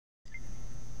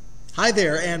Hi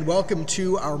there, and welcome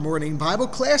to our morning Bible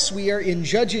class. We are in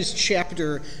Judges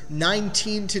chapter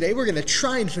 19 today. We're going to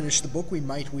try and finish the book. We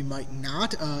might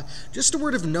not. Just a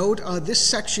word of note, this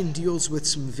section deals with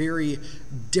some very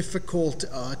difficult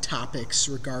topics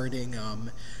regarding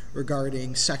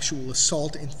sexual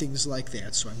assault and things like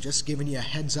that. So I'm just giving you a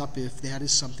heads up if that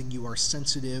is something you are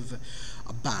sensitive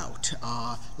about.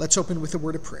 Let's open with a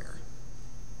word of prayer.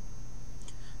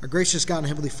 Our gracious God and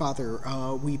Heavenly Father,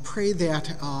 we pray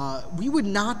that we would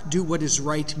not do what is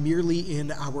right merely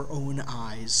in our own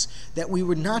eyes, that we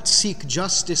would not seek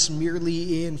justice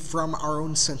merely from our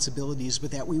own sensibilities, but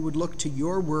that we would look to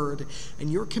your word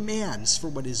and your commands for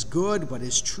what is good, what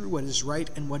is true, what is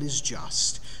right, and what is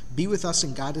just. Be with us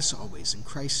and guide us always. In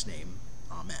Christ's name,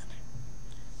 amen.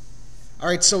 All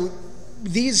right, so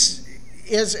these,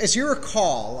 as you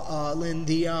recall, Lynn,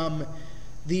 the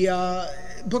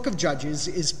book of Judges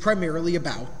is primarily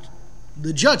about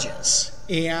the judges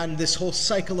and this whole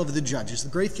cycle of the judges.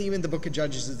 The great theme in the book of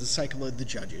Judges is the cycle of the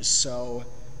judges. So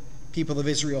people of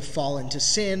Israel fall into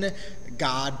sin.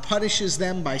 God punishes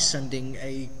them by sending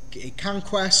a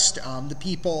conquest. The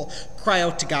people cry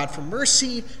out to God for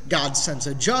mercy. God sends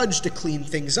a judge to clean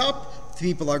things up. The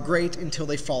people are great until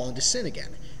they fall into sin again.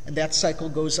 And that cycle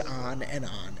goes on and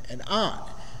on and on.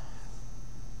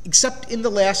 Except in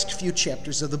the last few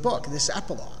chapters of the book, this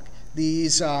epilogue.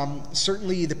 These,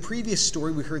 certainly the previous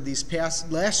story we heard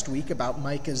last week about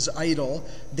Micah's idol,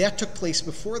 that took place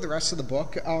before the rest of the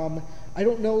book. I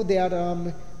don't know that,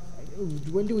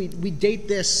 when do we date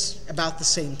this about the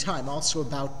same time, also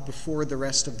about before the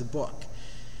rest of the book.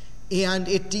 And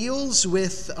it deals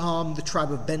with the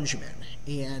tribe of Benjamin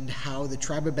and how the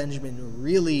tribe of Benjamin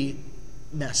really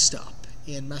messed up.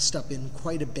 And messed up in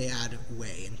quite a bad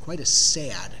way, and quite a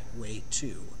sad way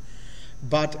too.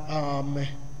 But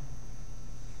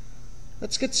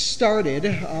let's get started.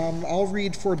 I'll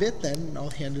read for a bit, then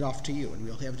I'll hand it off to you, and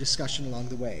we'll have a discussion along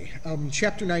the way.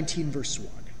 Chapter 19, verse 1.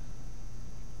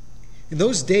 In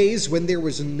those days when there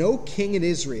was no king in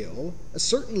Israel, a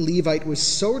certain Levite was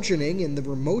sojourning in the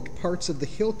remote parts of the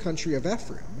hill country of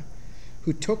Ephraim,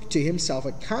 who took to himself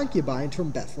a concubine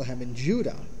from Bethlehem in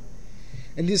Judah.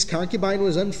 And his concubine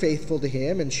was unfaithful to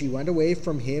him, and she went away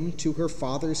from him to her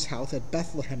father's house at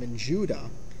Bethlehem in Judah,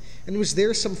 and was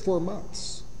there some 4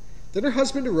 months. Then her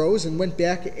husband arose and went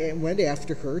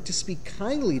after her to speak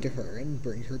kindly to her and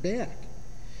bring her back,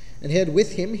 and had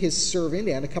with him his servant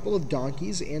and a couple of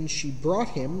donkeys, and she brought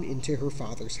him into her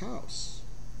father's house.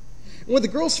 And when the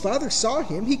girl's father saw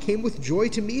him, he came with joy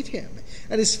to meet him,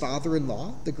 and his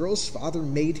father-in-law, the girl's father,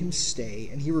 made him stay,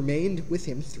 and he remained with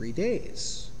him 3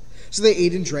 days. So they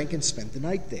ate and drank and spent the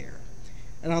night there.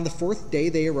 And on the 4th day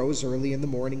they arose early in the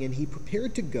morning, and he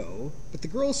prepared to go. But the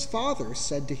girl's father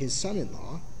said to his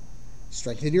son-in-law,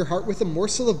 "Strengthen your heart with a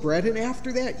morsel of bread, and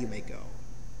after that you may go."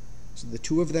 So the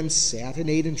two of them sat and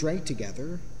ate and drank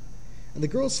together. And the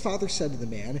girl's father said to the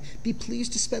man, "Be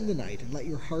pleased to spend the night, and let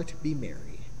your heart be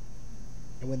merry."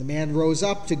 And when the man rose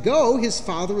up to go, his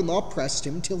father-in-law pressed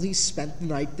him till he spent the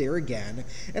night there again.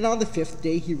 And on the 5th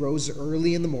day he rose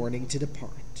early in the morning to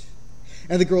depart.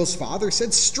 And the girl's father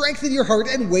said, "Strengthen your heart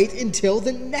and wait until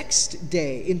the next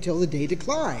day, until the day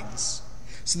declines."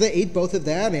 So they ate both of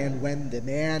them, and when the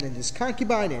man and his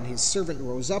concubine and his servant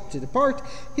rose up to depart,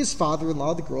 his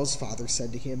father-in-law, the girl's father,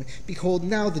 said to him, "Behold,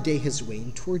 now the day has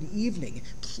waned toward evening.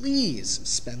 Please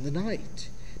spend the night.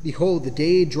 Behold, the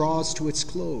day draws to its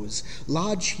close.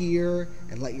 Lodge here,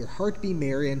 and let your heart be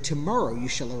merry, and tomorrow you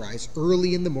shall arise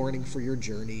early in the morning for your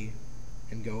journey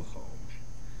and go home."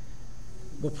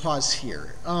 We'll pause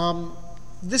here.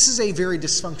 This is a very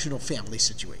dysfunctional family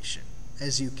situation,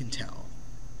 as you can tell.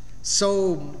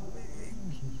 So,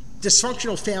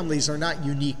 dysfunctional families are not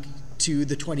unique to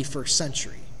the 21st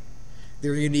century.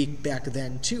 They're unique back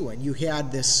then, too. And you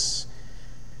had this...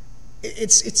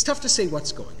 It's tough to say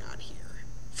what's going on here.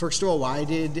 First of all, why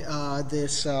did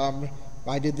this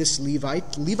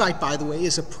Levite... Levite, by the way,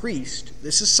 is a priest.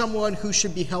 This is someone who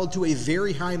should be held to a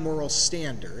very high moral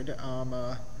standard.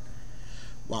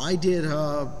 Why did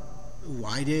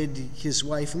his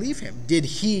wife leave him? Did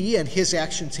he and his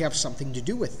actions have something to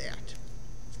do with that?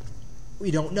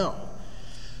 We don't know.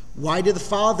 Why did the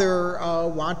father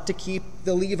want to keep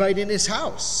the Levite in his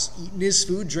house, eating his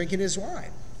food, drinking his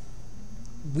wine?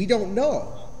 We don't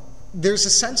know. There's a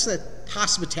sense that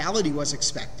hospitality was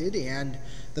expected, and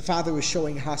the father was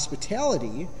showing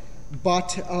hospitality,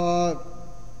 but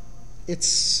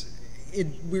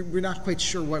we're not quite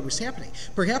sure what was happening.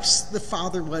 Perhaps the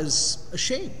father was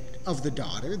ashamed of the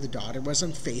daughter. The daughter was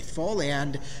unfaithful,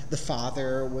 and the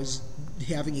father was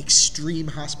having extreme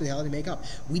hospitality makeup.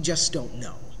 We just don't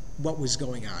know what was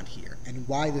going on here and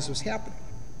why this was happening.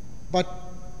 But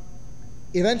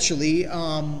eventually,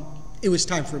 it was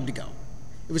time for him to go.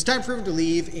 It was time for him to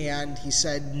leave, and he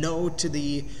said no to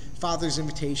the father's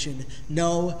invitation.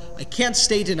 No, I can't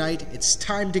stay tonight. It's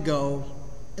time to go.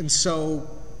 And so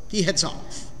he heads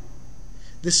off.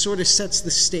 This sort of sets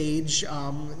the stage.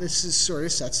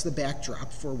 Sets the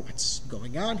backdrop for what's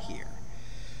going on here.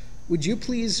 Would you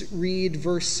please read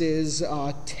verses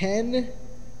 10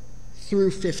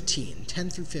 through 15? 10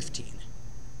 through 15.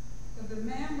 But the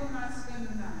man would not spend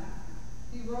the night.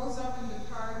 He rose up and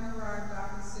departed and arrived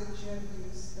opposite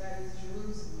Jebus, that is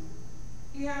Jerusalem.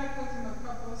 He had with him a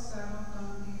couple of saddle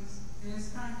donkeys, and his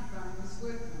concubine was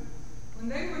with him. When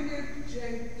they were near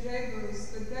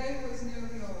Jebus, the day was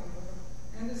nearly over.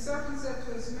 And the servant said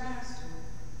to his master,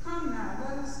 "Come now,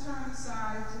 let us turn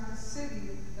aside to the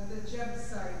city of the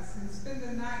Jebusites and spend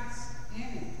the nights in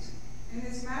it." And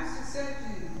his master said to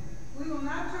him, "We will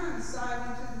not turn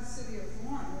aside into the city of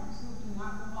foreigners who do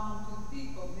not belong to the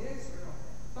people of Israel,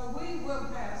 but we will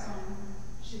pass on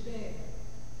Gibeah."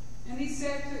 And he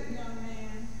said to the young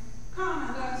man, "Come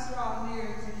and let us draw near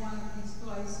to one of these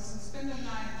places and spend the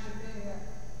night at Gibeah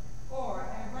or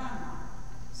at Ramah."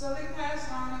 So they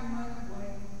passed on and went their way.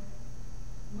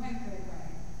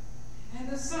 And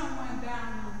the sun went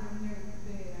down on them near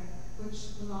Gibeah,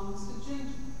 which belongs to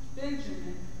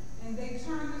Benjamin. And they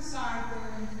turned aside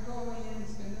there and to go in and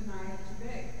spend the night at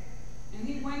Gibeah. And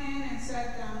he went in and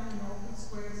sat down in the open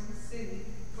squares of the city,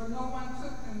 for no one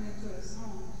took them into his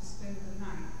home to spend the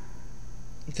night.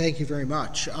 Thank you very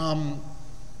much.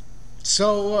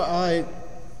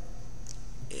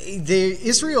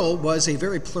 Israel was a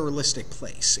very pluralistic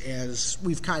place, as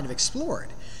we've kind of explored.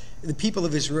 The people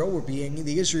of Israel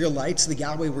the Israelites, the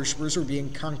Yahweh worshippers, were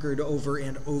being conquered over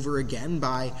and over again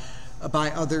by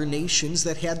other nations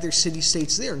that had their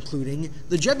city-states there, including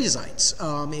the Jebusites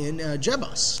in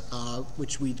Jebus,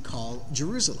 which we'd call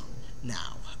Jerusalem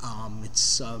now.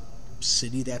 It's a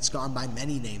city that's gone by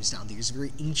many names down there. It's a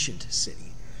very ancient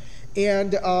city.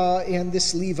 And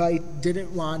this Levite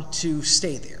didn't want to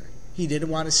stay there. He didn't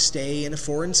want to stay in a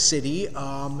foreign city.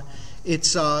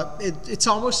 It's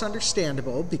almost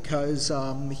understandable because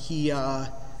the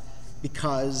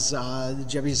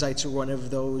Jebusites are one of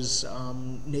those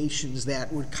nations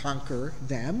that would conquer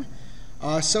them.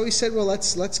 So he said, "Well,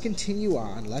 let's continue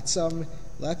on. Let's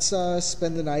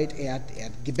spend the night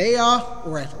at Gibeah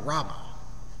or at Ramah.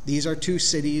 These are two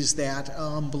cities that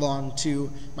belong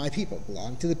to my people,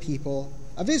 belong to the people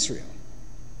of Israel."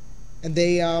 And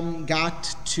they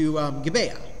got to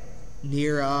Gibeah,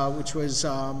 near which was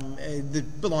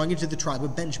belonging to the tribe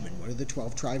of Benjamin, one of the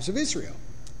 12 tribes of Israel.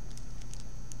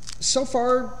 So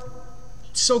far,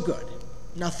 so good.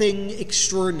 Nothing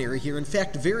extraordinary here. In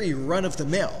fact, very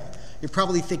run-of-the-mill. You're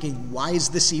probably thinking, why is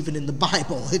this even in the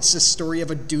Bible? It's a story of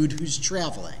a dude who's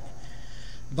traveling.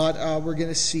 But we're going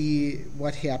to see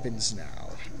what happens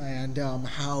now and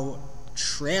how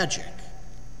tragic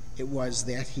it was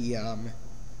that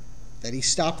he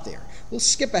stopped there. We'll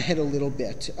skip ahead a little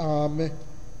bit.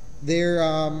 There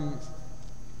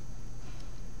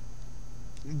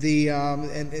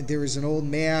was an old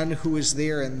man who was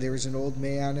there, and there was an old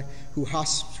man who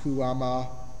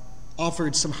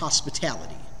offered some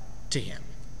hospitality to him.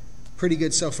 Pretty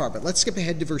good so far, but let's skip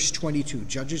ahead to verse 22,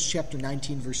 Judges chapter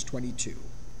 19, verse 22.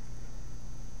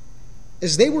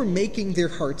 As they were making their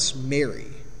hearts merry,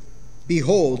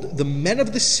 behold, the men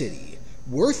of the city,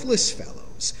 worthless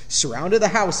fellows, surrounded the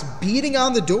house, beating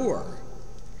on the door.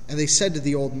 And they said to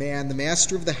the old man, the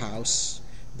master of the house,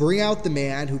 "Bring out the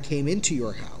man who came into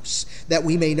your house, that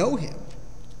we may know him."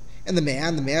 And the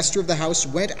man, the master of the house,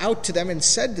 went out to them and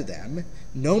said to them,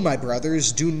 "No, my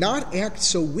brothers, do not act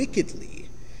so wickedly,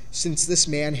 since this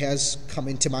man has come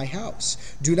into my house.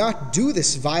 Do not do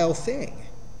this vile thing.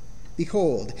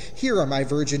 Behold, here are my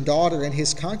virgin daughter and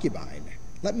his concubine.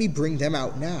 Let me bring them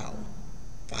out now.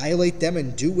 Violate them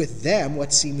and do with them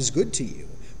what seems good to you.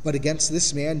 But against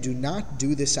this man do not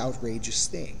do this outrageous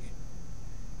thing."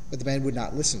 But the man would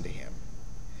not listen to him.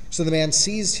 So the man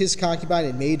seized his concubine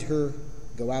and made her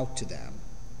go out to them.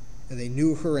 And they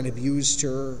knew her and abused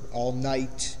her all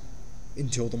night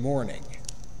until the morning.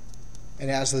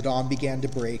 And as the dawn began to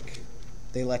break,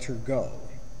 they let her go.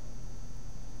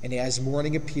 And as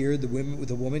morning appeared,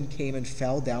 the woman came and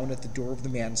fell down at the door of the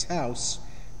man's house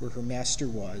where her master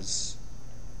was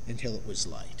until it was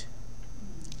light.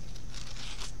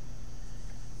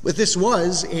 What this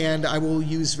was, and I will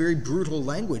use very brutal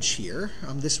language here,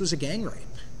 this was a gang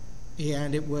rape.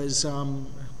 And it was a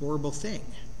horrible thing.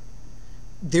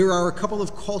 There are a couple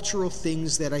of cultural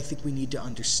things that I think we need to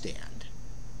understand.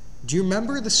 Do you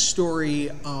remember the story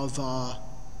of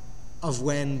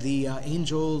when the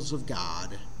angels of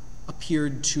God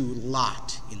appeared to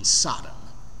Lot in Sodom.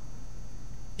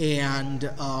 And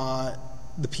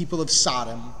the people of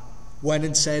Sodom went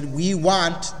and said, we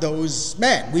want those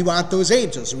men, we want those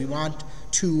angels, we want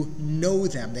to know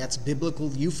them. That's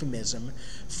biblical euphemism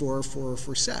for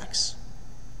sex.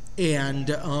 And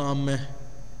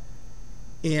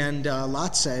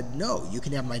Lot said, no, you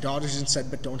can have my daughters, and said,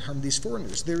 but don't harm these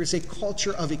foreigners. There is a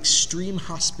culture of extreme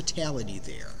hospitality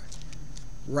there.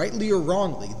 Rightly or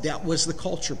wrongly, that was the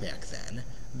culture back then,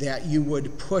 that you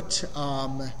would put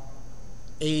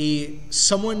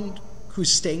someone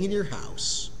who's staying in your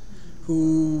house,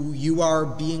 who you are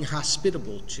being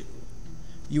hospitable to,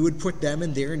 you would put them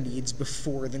and their needs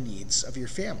before the needs of your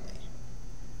family.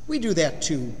 We do that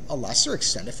to a lesser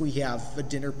extent. If we have a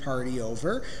dinner party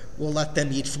over, we'll let them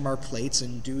eat from our plates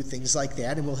and do things like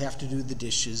that, and we'll have to do the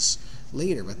dishes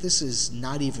later. But this is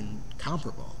not even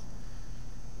comparable.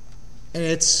 And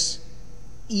it's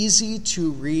easy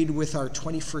to read with our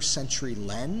 21st century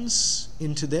lens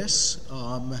into this,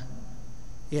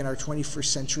 in our 21st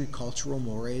century cultural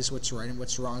mores, what's right and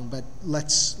what's wrong, but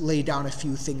let's lay down a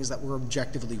few things that were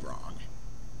objectively wrong.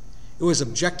 It was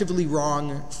objectively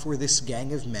wrong for this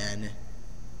gang of men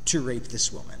to rape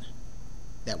this woman.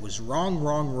 That was wrong,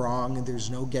 wrong, wrong, and there's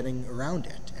no getting around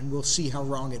it. And we'll see how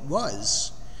wrong it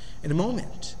was in a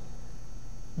moment.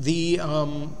 The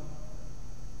old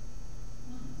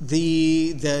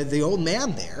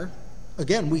man there,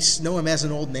 again, we know him as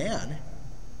an old man.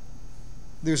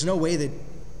 There's no way that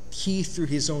he, through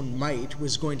his own might,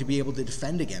 was going to be able to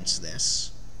defend against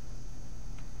this.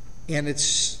 And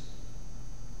it's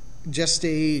just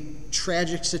a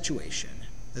tragic situation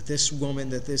that this woman,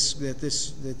 that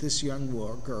this young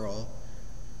girl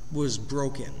was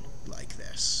broken like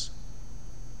this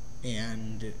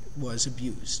and was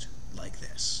abused like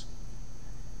this.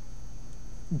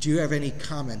 Do you have any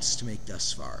comments to make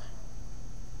thus far?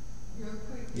 Real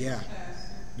quick, Yeah.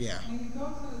 Pastor. Yeah. When you go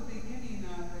to the beginning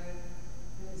of it,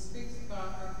 and it speaks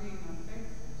about her being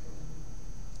unfaithful to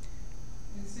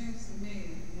him, it seems to me,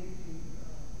 maybe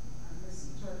I'm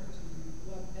misinterpreting you,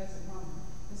 as a woman,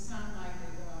 it sounds like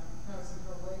it, because of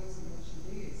her ways and what she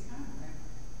did, it's kind of like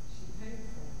she paid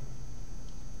for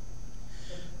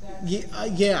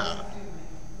it. Yeah.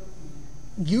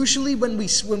 Usually when we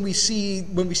see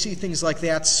things like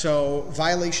that, so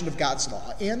violation of God's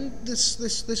law, and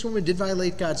this woman did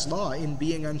violate God's law in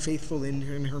being unfaithful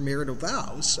in her marital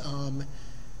vows.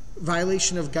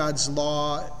 Violation of God's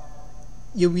law,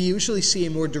 we usually see a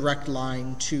more direct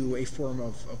line to a form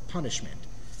of punishment.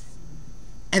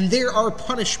 And there are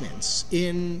punishments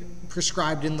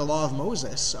prescribed in the law of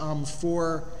Moses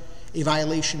for a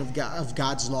violation of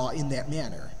God's law in that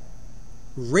manner.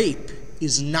 Rape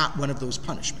is not one of those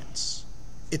punishments.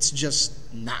 It's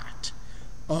just not.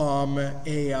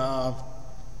 A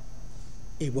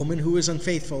woman who is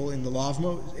unfaithful in the law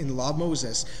of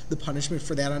Moses, the punishment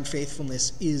for that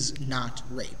unfaithfulness is not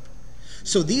rape.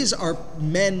 So these are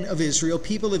men of Israel,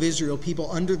 people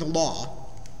under the law,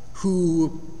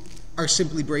 who are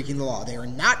simply breaking the law. They are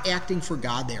not acting for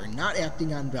God. They are not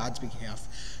acting on God's behalf.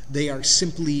 They are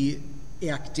simply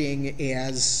acting,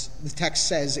 as the text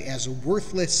says, as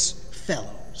worthless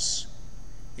fellows,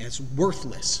 as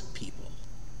worthless people.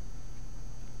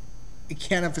 It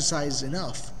can't emphasize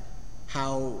enough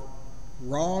how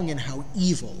wrong and how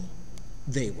evil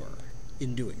they were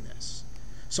in doing this.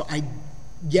 So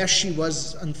yes, she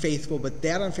was unfaithful, but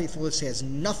that unfaithfulness has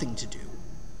nothing to do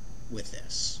with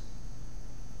this.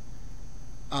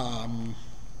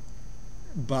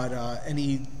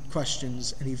 Any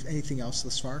questions? Anything else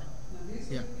thus far?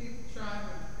 Yeah.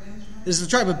 This is the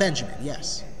tribe of Benjamin.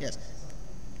 Yes.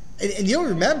 And you'll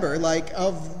remember,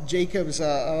 of Jacob's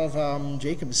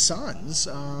sons,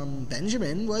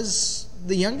 Benjamin was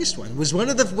the youngest one. Was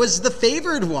the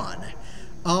favored one,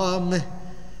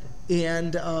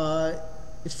 and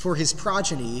for his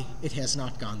progeny, it has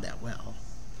not gone that well,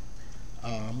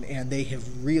 and they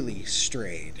have really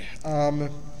strayed.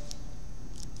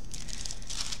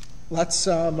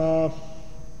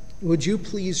 Would you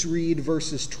please read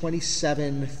verses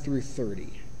 27 through 30?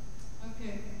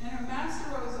 Okay. And her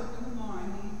master rose up in the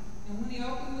morning, and when he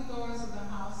opened the doors of the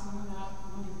house and went out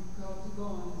to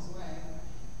go on his way,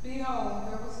 behold,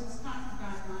 there was his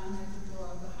concubine lying at the door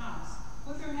of the house,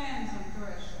 with her hands on the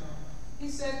threshold. He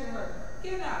said to her,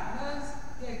 "Get up, let us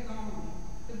get going."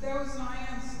 But there was no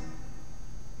answer.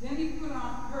 Then he put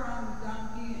her on the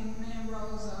donkey, and the man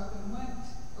rose up and went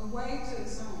away to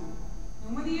his home.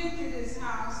 And when he entered his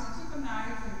house, he took a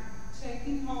knife, and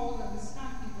taking hold of his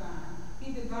concubine,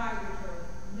 he divided her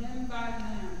limb by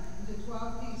limb into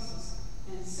 12 pieces,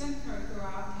 and sent her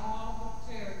throughout all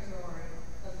the territory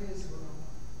of Israel.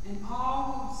 And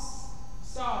all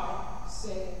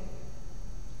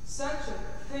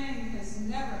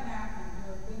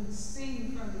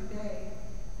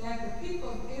the people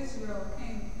of Israel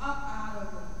came up out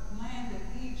of the land of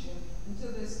Egypt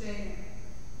until this day,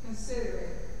 consider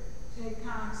it, take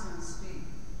counsel and speak.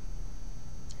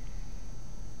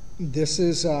 This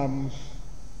is a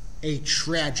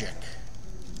tragic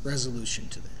resolution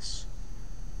to this.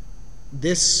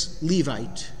 This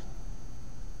Levite,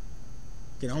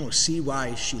 you can almost see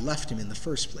why she left him in the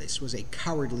first place, was a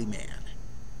cowardly man.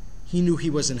 He knew he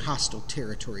was in hostile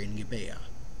territory in Gibeah.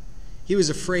 He was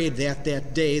afraid that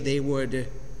that day they would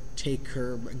take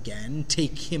him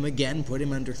again, put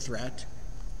him under threat.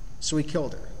 So he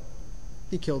killed her.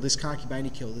 He killed his concubine, he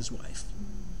killed his wife.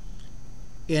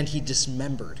 And he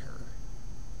dismembered her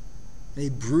in a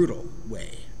brutal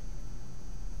way.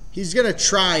 He's going to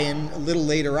try and, a little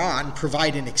later on,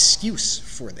 provide an excuse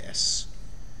for this.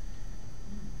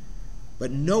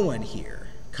 But no one here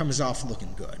comes off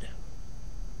looking good.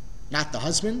 Not the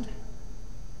husband,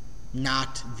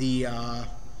 not the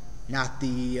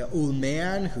old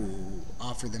man who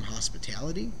offered them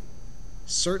hospitality,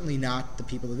 certainly not the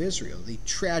people of Israel. The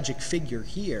tragic figure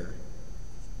here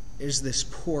is this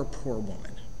poor, poor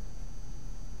woman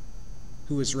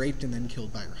who was raped and then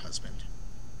killed by her husband.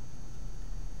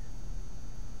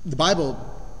 The Bible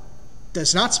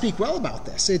does not speak well about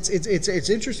this. It's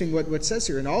interesting what it says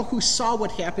here. And all who saw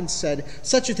what happened said,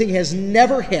 such a thing has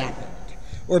never happened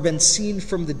or been seen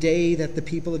from the day that the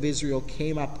people of Israel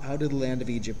came up out of the land of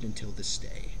Egypt until this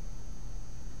day.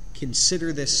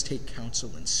 Consider this, take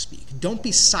counsel, and speak. Don't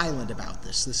be silent about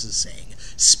this, this is saying.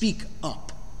 Speak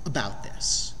up about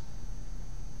this.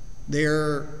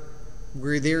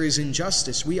 Where there is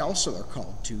injustice, we also are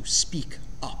called to speak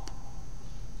up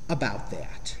about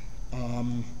that.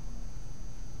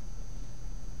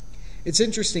 It's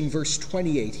interesting, verse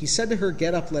 28. He said to her,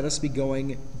 "Get up, let us be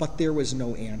going," but there was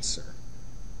no answer.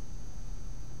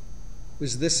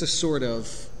 Was this a sort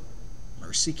of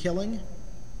mercy killing?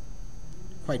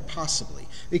 Quite possibly.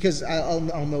 Because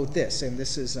I'll note this, and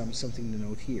this is something to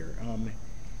note here.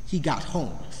 He got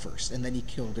home first, and then he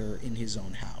killed her in his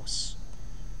own house.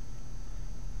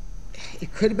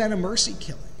 It could have been a mercy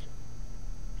killing.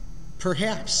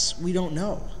 Perhaps. We don't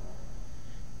know.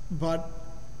 But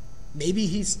maybe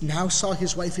he now saw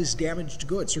his wife as damaged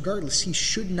goods. Regardless, he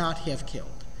should not have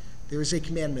killed. There is a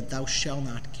commandment, thou shalt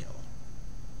not kill.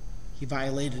 He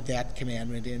violated that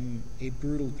commandment in a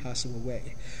brutal possible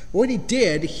way. What he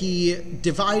did, he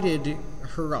divided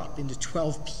her up into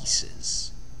 12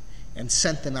 pieces and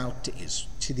sent them out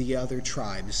to the other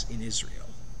tribes in Israel.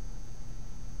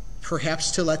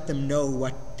 Perhaps to let them know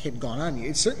what had gone on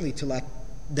here. Certainly to let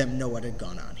them know what had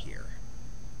gone on here.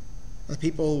 The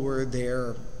people were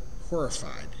there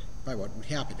horrified by what would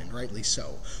happen, and rightly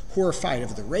so. Horrified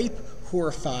of the rape,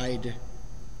 horrified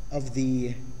of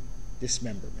the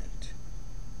dismemberment.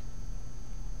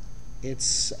 I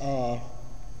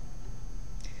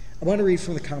want to read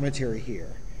from the commentary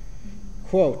here.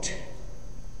 Quote,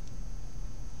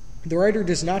 "The writer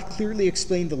does not clearly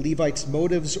explain the Levite's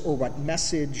motives or what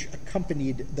message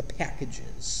accompanied the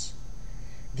packages.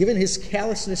 Given his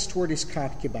callousness toward his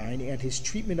concubine and his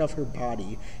treatment of her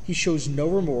body, he shows no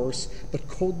remorse, but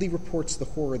coldly reports the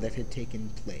horror that had taken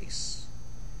place.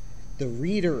 The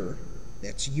reader,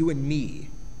 that's you and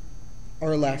me,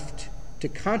 are left to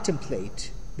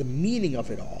contemplate the meaning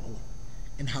of it all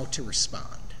and how to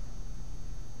respond."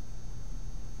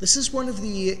 This is one of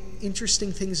the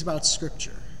interesting things about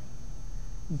Scripture.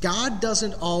 God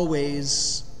doesn't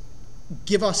always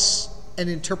give us an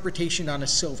interpretation on a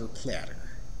silver platter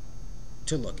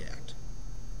to look at.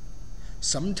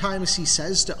 Sometimes he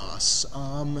says to us,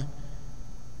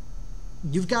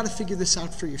 you've got to figure this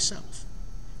out for yourself.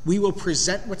 We will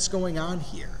present what's going on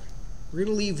here. We're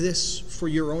going to leave this for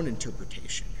your own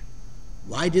interpretation.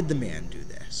 Why did the man do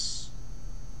this?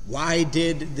 Why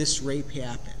did this rape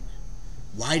happen?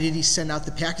 Why did he send out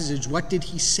the packages? What did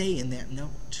he say in that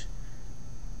note?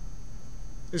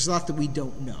 There's a lot that we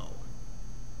don't know.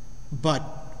 But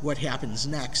what happens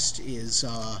next is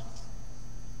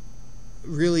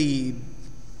really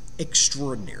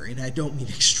extraordinary, and I don't mean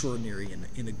extraordinary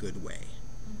in a good way.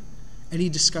 Any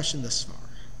discussion thus far?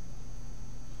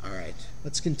 All right,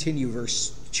 let's continue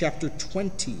chapter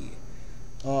 20.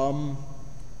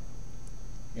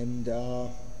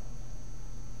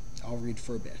 I'll read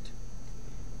for a bit.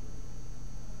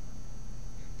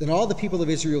 Then all the people of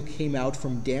Israel came out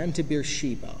from Dan to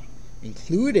Beersheba,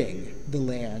 including the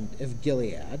land of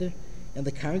Gilead, and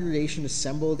the congregation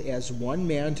assembled as one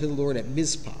man to the Lord at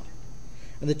Mizpah.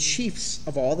 And the chiefs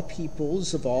of all the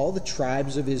peoples of all the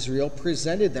tribes of Israel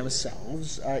presented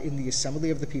themselves in the assembly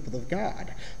of the people of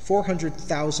God,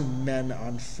 400,000 men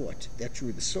on foot that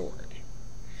drew the sword.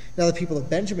 Now the people of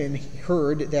Benjamin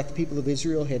heard that the people of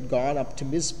Israel had gone up to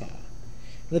Mizpah.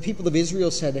 And the people of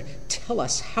Israel said, "Tell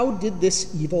us, how did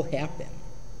this evil happen?"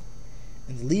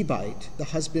 And the Levite, the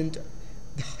husband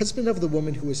of the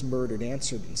woman who was murdered,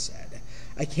 answered and said,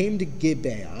 "I came to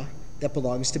Gibeah, that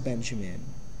belongs to Benjamin,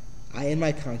 I and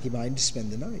my concubine, to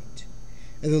spend the night.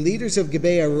 And the leaders of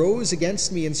Gibeah rose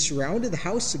against me and surrounded the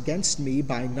house against me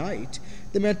by night.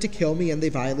 They meant to kill me, and they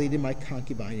violated my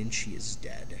concubine, and she is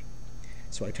dead.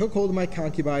 So I took hold of my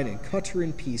concubine and cut her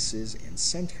in pieces and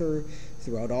sent her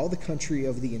throughout all the country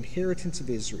of the inheritance of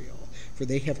Israel, for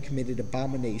they have committed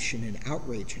abomination and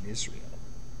outrage in Israel.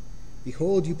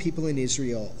 Behold, you people in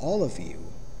Israel, all of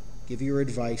you, give your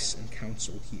advice and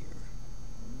counsel here."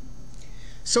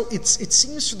 So it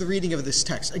seems from the reading of this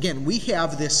text, again, we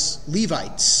have this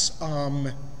Levite's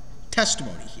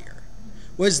testimony here.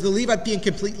 Was the Levite being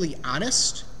completely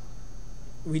honest?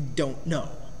 We don't know.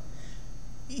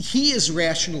 He is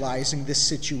rationalizing this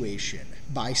situation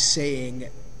by saying,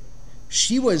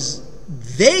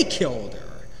 they killed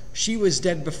her. She was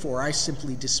dead before I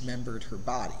simply dismembered her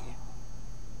body.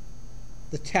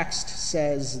 The text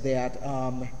says that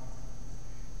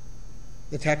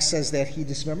he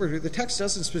dismembered her. The text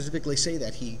doesn't specifically say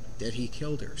that he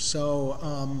killed her.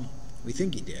 So we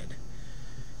think he did.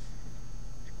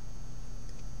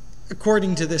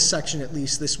 According to this section, at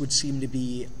least, this would seem to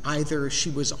be either she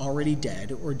was already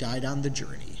dead or died on the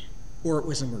journey, or it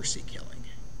was a mercy killing.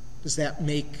 Does that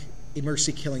make a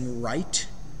mercy killing right?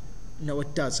 No,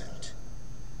 it doesn't.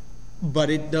 But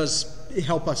it does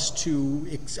help us to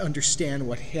understand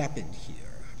what happened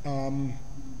here.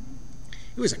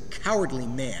 He was a cowardly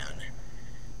man.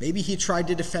 Maybe he tried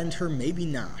to defend her, maybe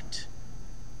not.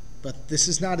 But this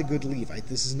is not a good Levite.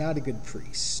 This is not a good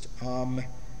priest.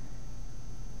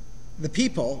 The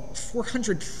people,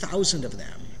 400,000 of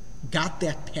them, got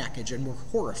that package and were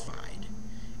horrified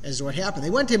as to what happened.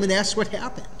 They went to him and asked what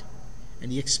happened.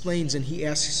 And he explains and he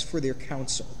asks for their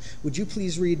counsel. Would you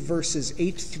please read verses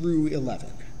 8 through 11?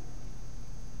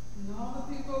 And all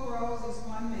the people rose as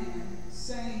one man,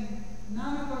 saying,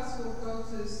 "None of us will go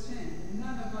to his tent, and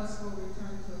none of us will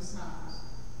return to his house.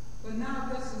 But now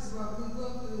this is what we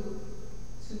will do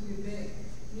to Gibeah.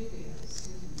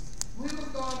 We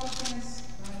will go up against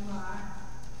Lot,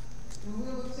 and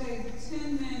we will take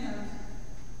 10 men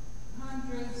of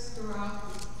hundreds throughout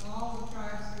all the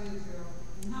tribes of Israel,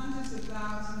 and hundreds of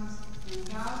thousands, and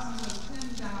thousands of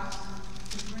 10,000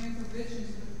 to bring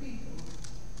provisions to the people,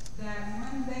 that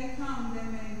when they come they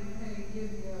may repay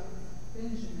Gibeah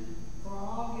Benjamin for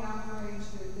all the outrage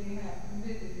that they have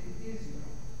committed in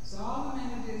Israel." So all the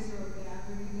men of Israel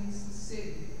gathered against the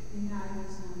city, united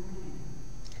as one man.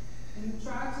 And the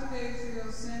tribes of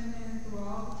Israel sent men through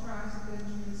all the tribes of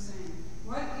Benjamin, saying,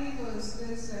 "What evil is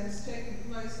this that has taken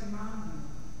place among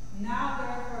you? Now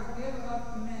therefore give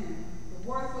up the men, the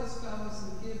worthless fellows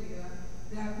of Gibeah,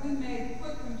 that we may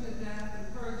put them to death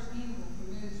and purge evil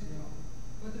from Israel."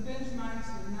 But the Benjamites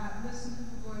would not listen to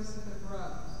the voice of their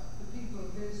brothers, the people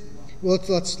of Israel. Well,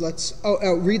 let's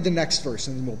read the next verse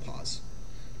and then we'll pause.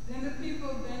 Then the people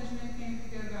of Benjamin came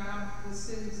together out of the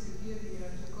cities to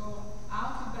Gibeah to go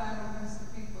out to battle against the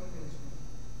people of Israel.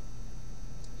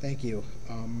 Thank you.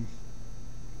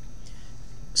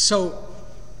 So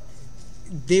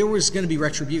there was going to be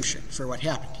retribution for what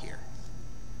happened here.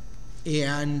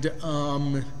 And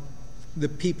the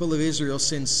people of Israel,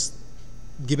 since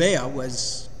Gibeah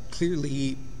was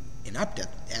clearly inept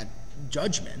at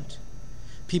judgment,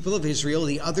 people of Israel,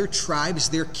 the other tribes,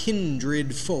 their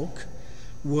kindred folk,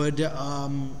 would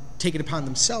take it upon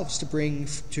themselves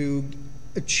to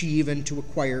achieve and to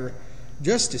acquire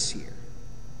justice here.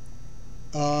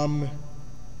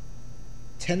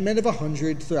 10 men of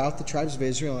 100 throughout the tribes of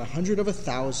Israel, and 100 of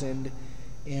 1,000,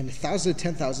 and 1,000 of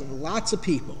 10,000. Lots of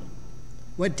people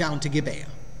went down to Gibeah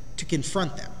to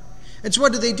confront them. And so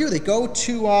what do? They go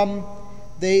to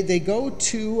they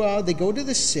go to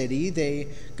the city. They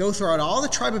go throughout all the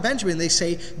tribe of Benjamin. They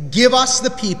say, "Give us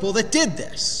the people that did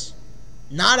this."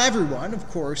 Not everyone, of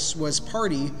course, was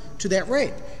party to that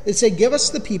rape. They say, "Give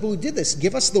us the people who did this.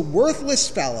 Give us the worthless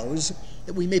fellows,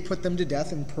 that we may put them to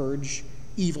death and purge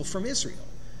evil from Israel."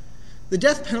 The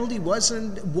death penalty was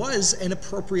an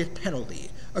appropriate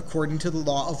penalty according to the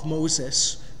law of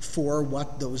Moses for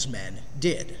what those men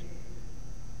did.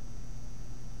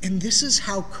 And this is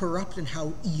how corrupt and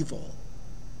how evil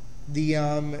the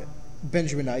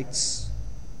Benjaminites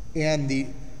and the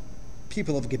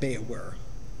people of Gibeah were.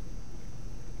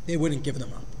 They wouldn't give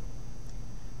them up.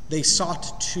 They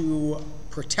sought to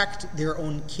protect their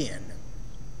own kin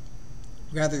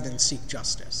rather than seek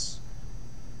justice.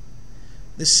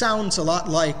 This sounds a lot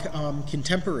like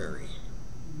contemporary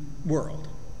world.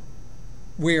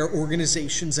 where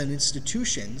organizations and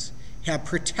institutions have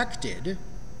protected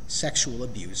sexual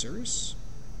abusers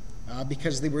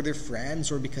because they were their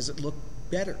friends or because it looked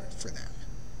better for them.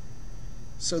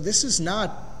 So this is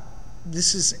an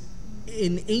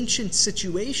ancient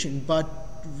situation, but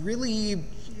really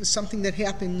something that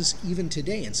happens even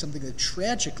today, and something that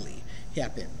tragically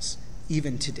happens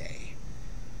even today.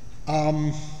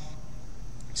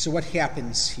 So what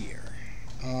happens here?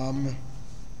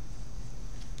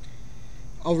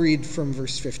 I'll read from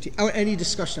verse 15. Any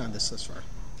discussion on this thus far?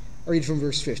 I'll read from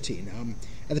verse 15.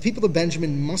 And the people of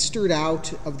Benjamin mustered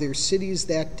out of their cities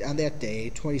on that day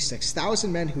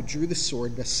 26,000 men who drew the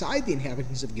sword, beside the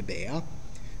inhabitants of Gibeah,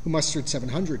 who mustered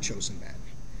 700 chosen men.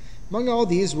 Among all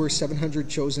these were 700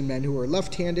 chosen men who were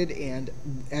left-handed, and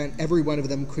every one of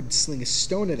them could sling a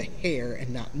stone at a hair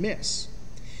and not miss.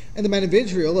 And the men of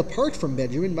Israel, apart from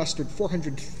Benjamin, mustered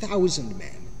 400,000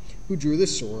 men who drew the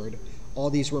sword. All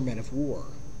these were men of war.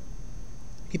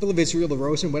 The people of Israel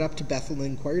arose and went up to Bethel and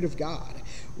inquired of God,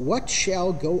 what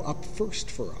shall go up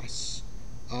first for us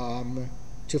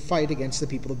to fight against the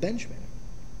people of Benjamin?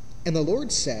 And the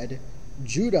Lord said,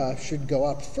 Judah should go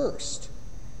up first.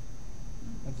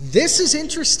 This is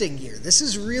interesting here. This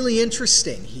is really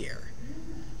interesting here.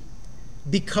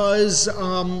 Because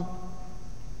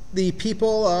the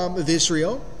people of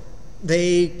Israel,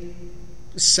 they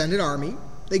send an army.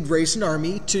 They raise an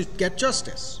army to get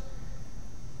justice.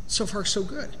 So far, so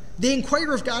good. They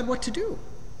inquire of God what to do,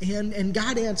 and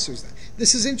God answers them.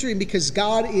 This is interesting because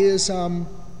God is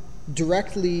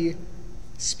directly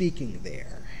speaking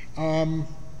there.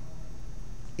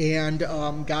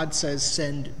 God says,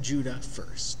 send Judah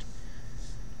first.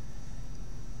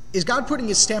 Is God putting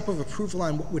his stamp of approval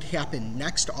on what would happen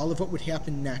next, all of what would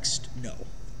happen next? No.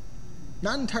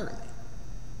 Not entirely.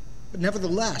 But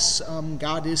nevertheless,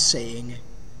 God is saying,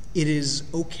 it is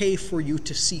okay for you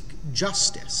to seek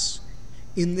justice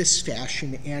in this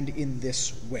fashion and in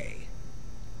this way.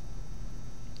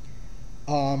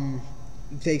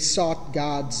 They sought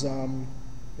God's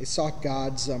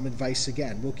advice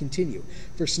again. We'll continue.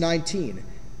 Verse 19.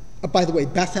 By the way,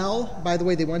 Bethel. By the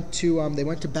way, they went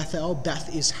to Bethel.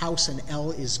 Beth is house, and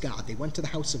El is God. They went to the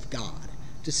house of God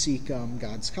to seek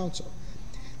God's counsel.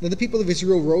 Then the people of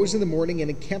Israel rose in the morning and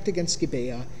encamped against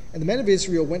Gibeah, and the men of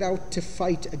Israel went out to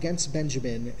fight against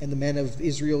Benjamin, and the men of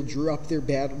Israel drew up the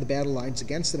battle lines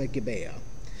against them at Gibeah.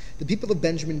 The people of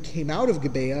Benjamin came out of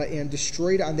Gibeah and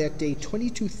destroyed on that day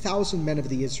 22,000 men of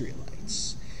the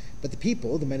Israelites. But the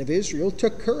people, the men of Israel,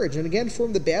 took courage and again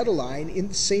formed the battle line in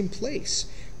the same place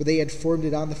where they had formed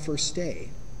it on the first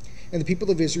day. And the people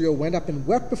of Israel went up and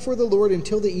wept before the Lord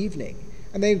until the evening.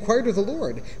 And they inquired of the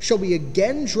Lord, shall we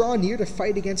again draw near to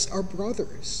fight against our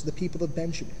brothers, the people of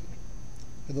Benjamin?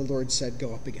 And the Lord said,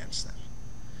 go up against them.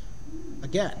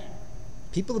 Again,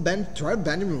 people of tribe of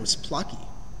Benjamin was plucky.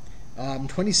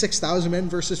 26,000 men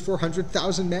versus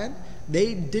 400,000 men.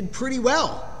 They did pretty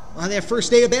well on that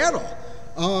first day of battle.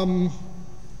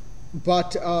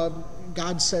 But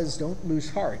God says, don't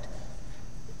lose heart.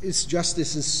 Its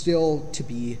justice is still to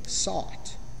be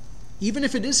sought. Even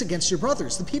if it is against your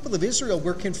brothers. The people of Israel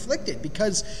were conflicted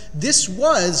because this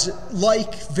was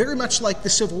very much like the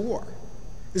Civil War.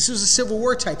 This was a Civil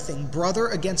War type thing, brother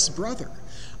against brother.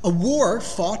 A war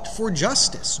fought for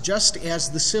justice, just as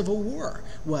the Civil War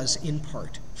was in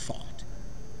part fought.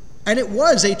 And it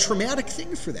was a traumatic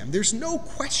thing for them. There's no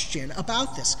question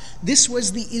about this. This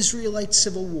was the Israelite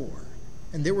Civil War,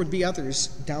 and there would be others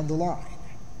down the line.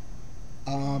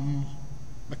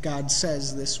 But God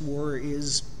says this war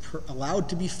is allowed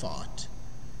to be fought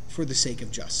for the sake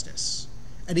of justice.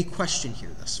 Any question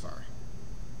here thus far?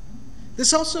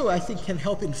 This also, I think, can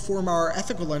help inform our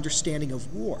ethical understanding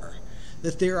of war,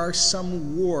 that there are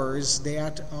some wars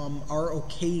that are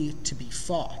okay to be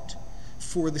fought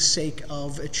for the sake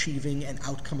of achieving an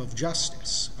outcome of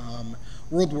justice.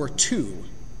 World War II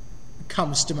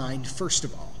comes to mind first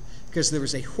of all, because there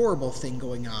was a horrible thing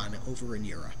going on over in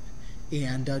Europe.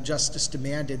 And justice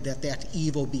demanded that that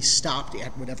evil be stopped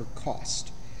at whatever cost.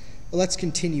 Well, let's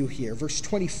continue here. Verse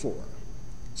 24.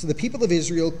 So the people of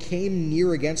Israel came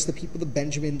near against the people of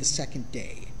Benjamin the second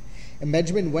day. And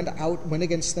Benjamin went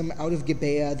against them out of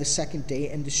Gibeah the second day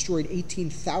and destroyed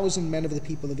 18,000 men of the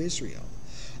people of Israel.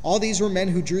 All these were men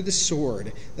who drew the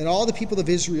sword. Then all the people of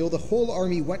Israel, the whole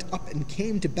army, went up and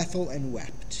came to Bethel and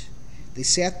wept. They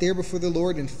sat there before the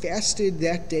Lord and fasted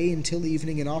that day until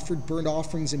evening and offered burnt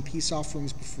offerings and peace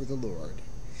offerings before the Lord.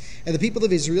 And the people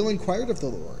of Israel inquired of the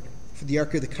Lord, for the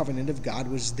ark of the covenant of God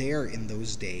was there in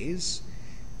those days.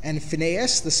 And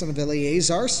Phinehas, the son of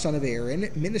Eleazar, son of Aaron,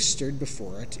 ministered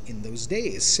before it in those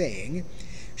days, saying,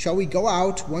 Shall we go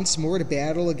out once more to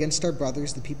battle against our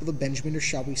brothers, the people of Benjamin, or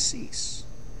shall we cease?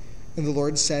 And the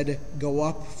Lord said, Go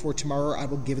up, for tomorrow I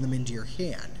will give them into your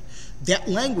hand. That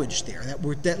language there,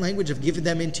 that language of giving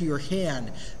them into your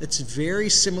hand, that's very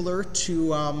similar to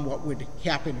what would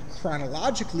happen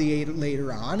chronologically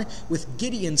later on with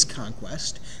Gideon's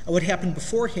conquest, and what happened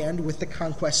beforehand with the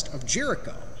conquest of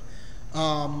Jericho,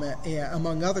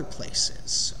 among other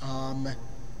places.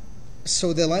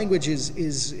 So the language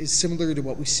is similar to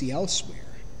what we see elsewhere.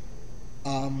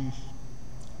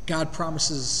 God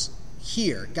promises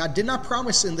here. God did not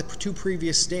promise in the 2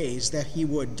 previous days that he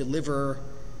would deliver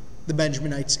the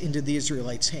Benjaminites into the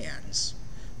Israelites' hands.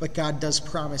 But God does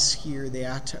promise here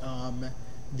that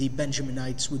the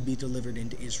Benjaminites would be delivered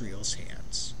into Israel's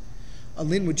hands.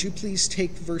 Lynn, would you please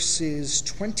take verses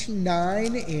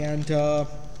 29 and I'll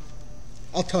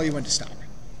tell you when to stop.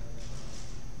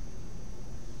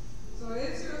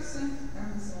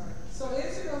 So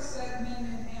Israel set men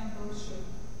in ambush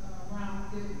around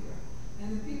Gibeah, and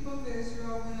the people of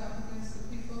Israel went up against the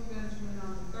people of Benjamin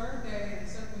on the 3rd day and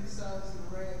set themselves in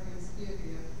array against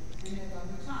Gibeah, and at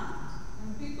other times.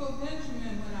 And the people of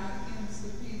Benjamin went out against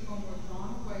the people and were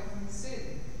drawn away from the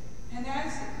city. And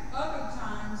as other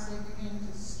times they began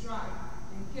to strike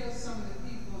and kill some of the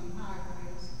people in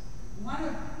highways, one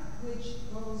of which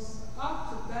goes up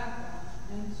to Bethel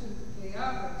and to the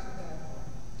other to Bethel.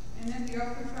 And in the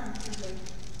open country they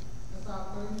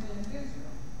about 30 men of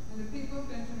Israel. And the people of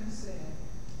Benjamin said,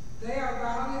 They are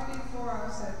routed before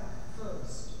us at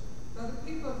first. But the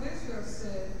people of Israel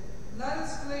said, Let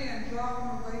us flee and draw them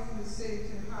away from the city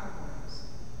to the highways.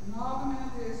 And all the men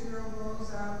of Israel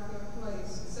rose out of their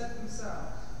place and set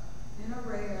themselves in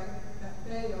array at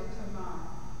Baal Tamar.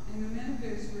 And the men of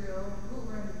Israel who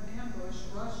were in ambush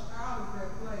rushed out of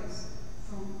their place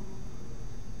from...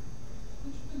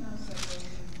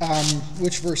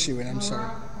 Which verse are you in? I'm sorry.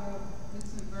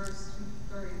 It's in verse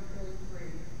 33.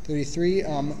 33.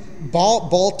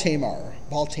 Baal Tamar.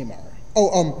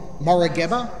 Oh,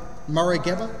 Marageba?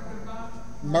 Marageba.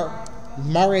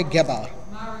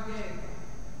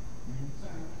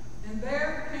 And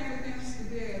there came against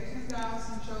Gibeah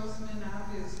 2,000 chosen men out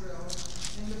of Israel,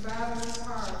 and the battle was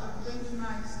hard, but the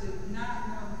Benjamites did not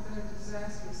know that their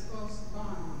disaster was close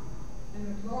upon them. And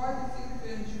the Lord defeated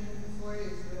Benjamin before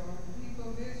Israel, and the people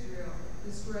of Israel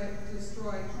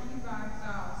destroyed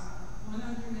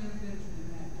 25,100 men of Benjamin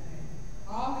that day.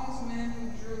 All these men who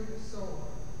drew the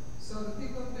sword. So the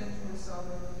people of Benjamin saw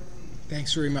their defeat.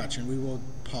 Thanks very much, and we will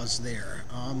pause there.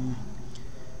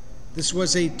 This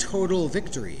was a total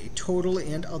victory, a total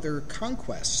and utter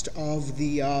conquest of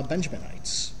the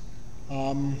Benjaminites.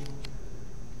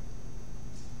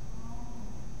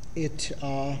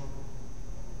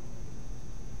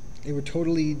 They were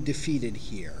totally defeated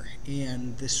here,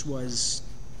 and this was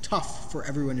tough for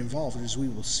everyone involved, as we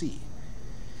will see.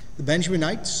 The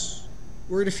Benjaminites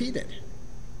were defeated.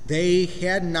 They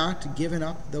had not given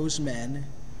up those men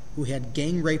who had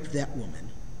gang raped that woman,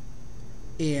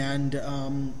 and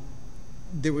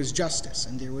there was justice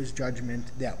and there was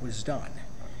judgment that was done.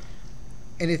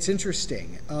 And it's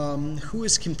interesting, who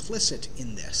is complicit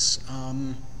in this?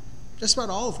 Just about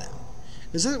all of them.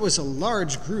 Because it was a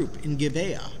large group in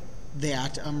Gibeah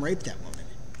that raped that woman,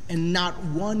 and not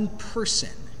one person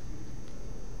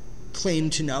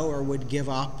claimed to know or would give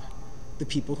up the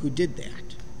people who did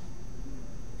that.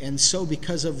 And so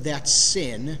because of that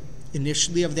sin,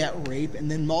 initially of that rape, and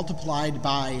then multiplied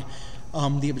by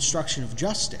the obstruction of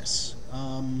justice,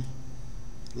 a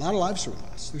lot of lives were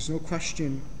lost. There's no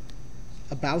question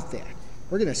about that.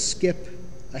 We're going to skip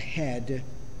ahead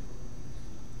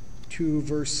to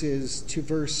verse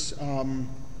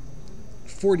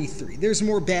 43. There's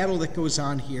more battle that goes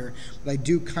on here, but I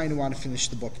do kind of want to finish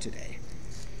the book today.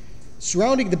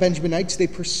 Surrounding the Benjaminites, they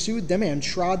pursued them and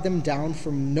trod them down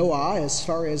from Noah as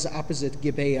far as opposite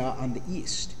Gibeah on the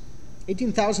east.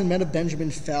 18,000 men of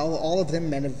Benjamin fell, all of them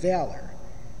men of valor.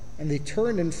 And they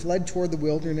turned and fled toward the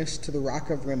wilderness to the rock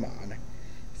of Rimmon.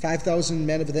 5,000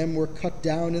 men of them were cut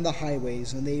down in the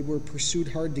highways, and they were pursued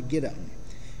hard to Gidom.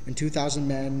 And 2,000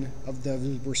 men of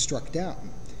them were struck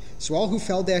down. So all who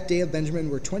fell that day of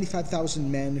Benjamin were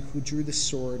 25,000 men who drew the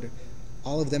sword,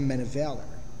 all of them men of valor.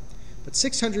 But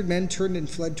 600 men turned and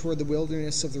fled toward the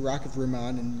wilderness of the rock of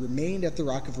Rimmon, and remained at the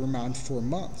rock of Rimmon 4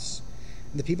 months.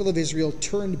 And the people of Israel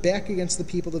turned back against the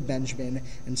people of Benjamin,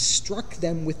 and struck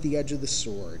them with the edge of the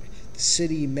sword, the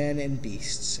city, men, and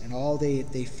beasts, and all they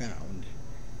found.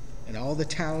 And all the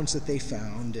towns that they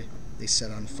found, they set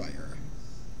on fire.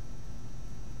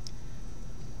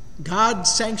 God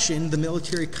sanctioned the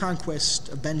military conquest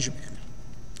of Benjamin.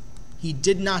 He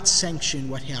did not sanction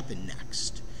what happened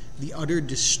next, the utter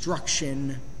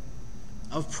destruction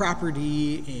of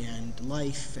property and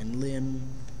life and limb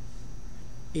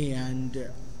and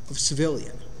of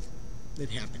civilian that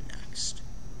happened next.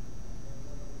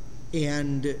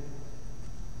 And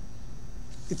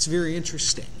it's very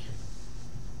interesting.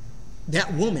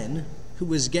 That woman who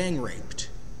was gang raped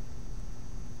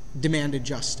demanded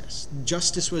justice.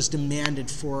 Justice was demanded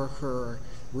for her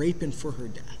rape and for her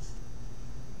death.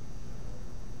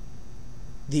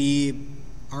 The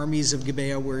armies of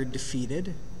Gibeah were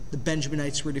defeated. The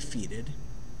Benjaminites were defeated.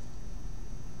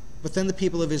 But then the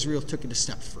people of Israel took it a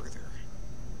step further.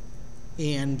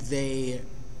 And they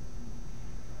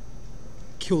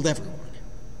killed everyone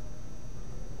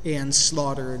and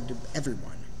slaughtered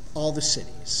everyone, all the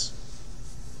cities.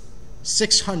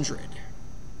 600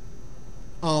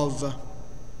 of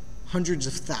hundreds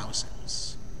of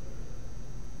thousands.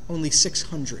 Only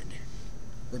 600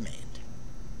 remained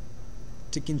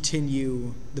to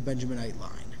continue the Benjaminite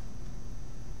line.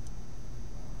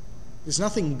 There's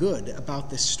nothing good about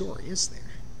this story, is there?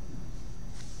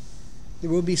 There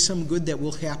will be some good that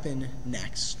will happen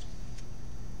next.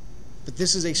 But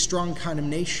this is a strong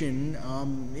condemnation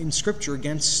in Scripture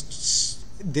against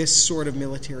this sort of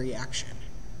military action,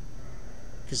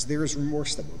 because there is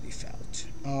remorse that will be felt.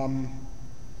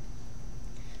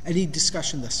 Any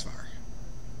discussion thus far?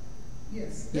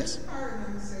 Yes. Yes. This part,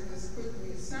 let me say this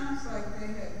quickly. It sounds like they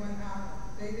had went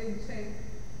out. They didn't take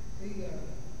the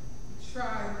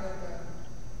tribe that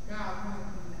God wanted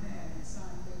them to have and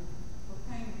something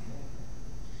for painful.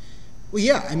 Well,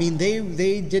 yeah, I mean,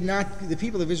 they did not, the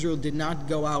people of Israel did not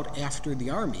go out after the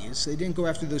armies. They didn't go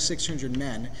after those 600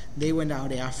 men. They went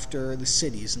out after the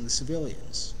cities and the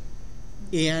civilians.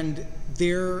 And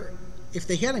if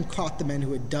they hadn't caught the men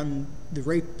who had done the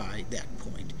rape by that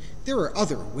point, there were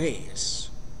other ways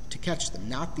to catch them,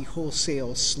 not the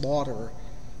wholesale slaughter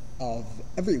of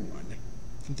everyone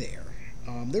there.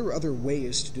 There were other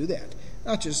ways to do that.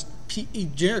 Not just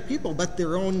generic people, but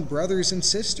their own brothers and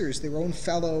sisters, their own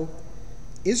fellow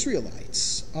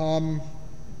Israelites.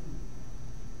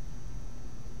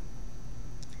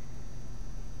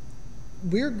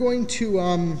 We're going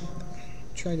to,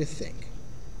 trying to think.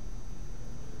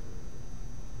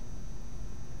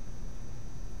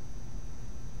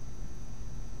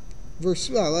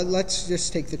 Let's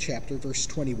just take the chapter, verse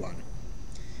 21.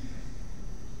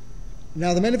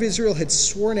 Now the men of Israel had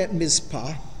sworn at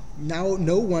Mizpah, now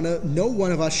no one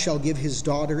of us shall give his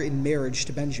daughter in marriage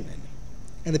to Benjamin.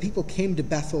 And the people came to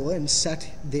Bethel and sat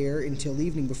there until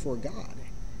evening before God.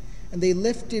 And they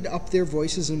lifted up their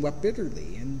voices and wept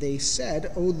bitterly. And they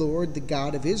said, O Lord, the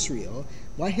God of Israel,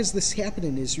 why has this happened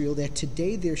in Israel, that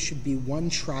today there should be one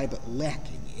tribe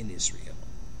lacking in Israel?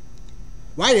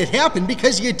 Why did it happen?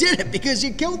 Because you did it, because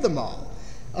you killed them all.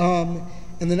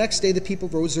 And the next day the people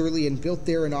rose early and built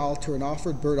there an altar and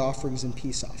offered burnt offerings and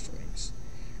peace offerings.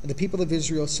 And the people of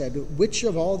Israel said, which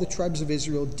of all the tribes of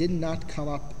Israel did not come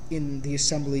up in the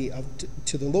assembly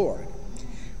to the Lord?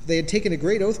 They had taken a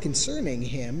great oath concerning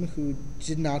him who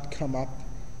did not come up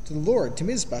to the Lord, to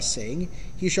Mizpah, saying,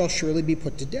 he shall surely be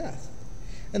put to death.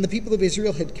 And the people of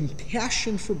Israel had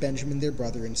compassion for Benjamin their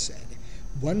brother, and said,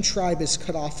 one tribe is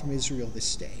cut off from Israel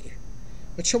this day.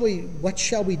 What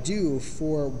shall we do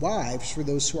for wives for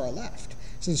those who are left,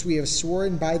 since we have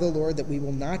sworn by the Lord that we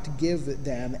will not give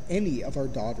them any of our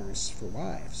daughters for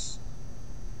wives?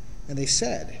 And they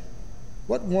said,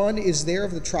 what one is there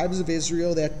of the tribes of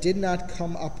Israel that did not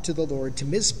come up to the Lord to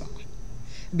Mizpah?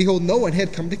 And behold, no one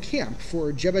had come to camp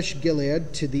for Jabesh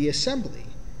Gilead to the assembly.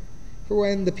 For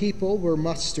when the people were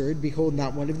mustered, behold,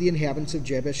 not one of the inhabitants of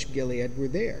Jabesh Gilead were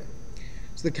there.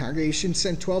 So the congregation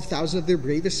sent 12,000 of their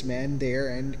bravest men there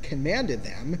and commanded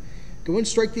them, go and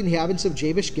strike the inhabitants of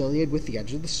Jabesh Gilead with the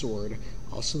edge of the sword,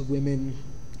 also the women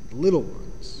and the little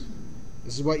ones.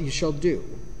 This is what you shall do.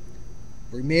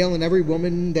 Every male and every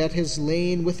woman that has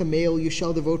lain with a male you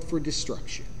shall devote for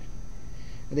destruction.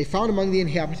 And they found among the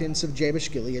inhabitants of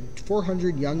Jabesh Gilead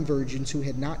 400 young virgins who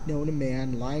had not known a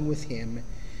man lying with him. And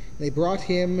they brought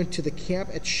him to the camp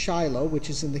at Shiloh, which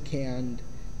is in the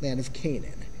land of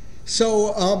Canaan.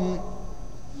 So,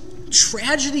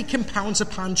 tragedy compounds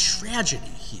upon tragedy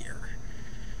here.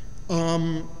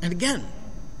 And again,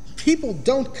 people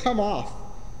don't come off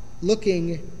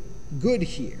looking good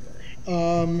here.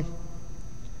 You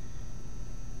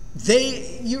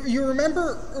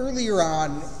remember earlier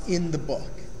on in the book,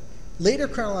 later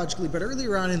chronologically, but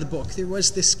earlier on in the book, there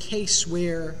was this case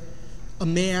where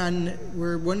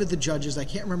where one of the judges, I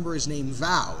can't remember his name,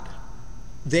 vowed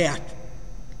that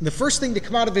the first thing to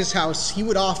come out of his house he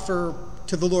would offer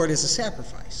to the Lord as a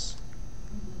sacrifice.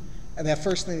 And that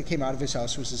first thing that came out of his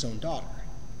house was his own daughter.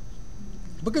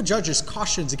 The book of Judges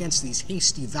cautions against these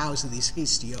hasty vows and these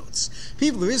hasty oaths.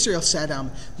 People of Israel said,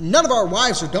 none of our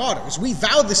wives or daughters, we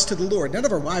vowed this to the Lord, none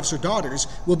of our wives or daughters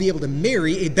will be able to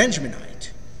marry a Benjaminite.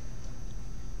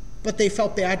 But they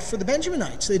felt bad for the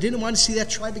Benjaminites. They didn't want to see that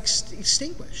tribe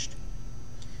extinguished.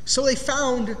 So they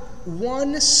found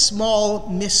one small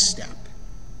misstep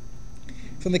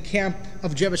from the camp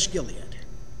of Jabesh Gilead.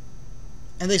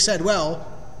 And they said, well,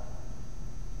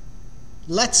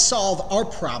 let's solve our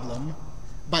problem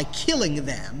by killing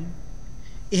them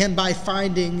and by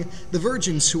finding the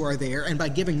virgins who are there and by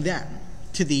giving them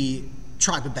to the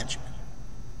tribe of Benjamin.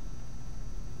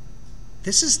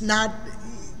 This is not,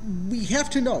 we have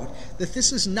to note that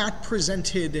this is not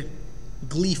presented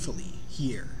gleefully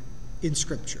here in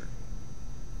Scripture.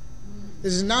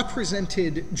 This is not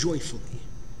presented joyfully.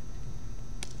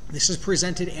 This is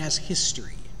presented as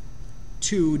history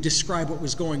to describe what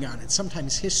was going on. And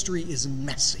sometimes history is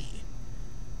messy.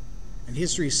 And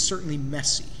history is certainly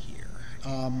messy here.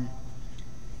 And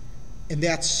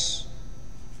that's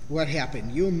what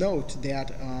happened. You'll note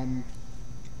that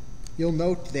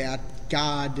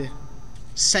God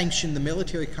sanctioned the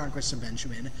military conquest of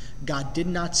Benjamin. God did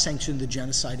not sanction the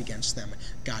genocide against them.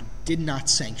 God did not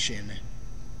sanction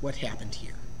what happened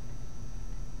here.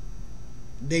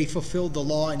 They fulfilled the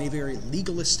law in a very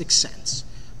legalistic sense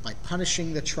by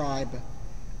punishing the tribe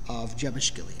of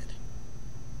Jabesh Gilead,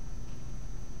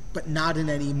 but not in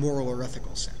any moral or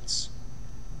ethical sense.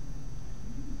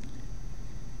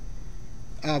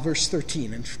 Verse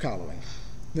 13 and following.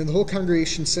 Then the whole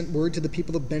congregation sent word to the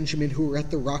people of Benjamin who were at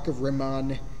the rock of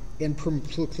Rimmon and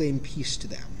proclaimed peace to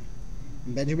them.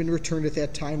 And Benjamin returned at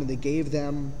that time, and they gave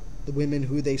them the women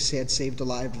who they had saved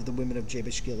alive of the women of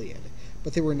Jabesh Gilead,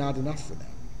 but they were not enough for them.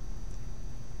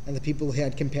 And the people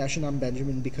had compassion on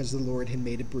Benjamin because the Lord had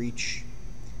made a breach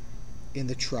in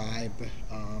the tribe,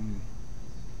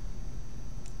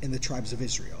 in the tribes of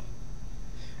Israel.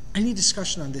 Any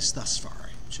discussion on this thus far?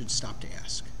 I should stop to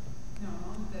ask. No,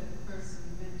 that the person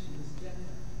you mentioned was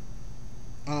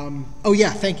Jephthah. Oh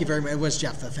yeah, thank you very much. It was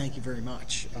Jephthah. Thank you very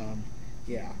much.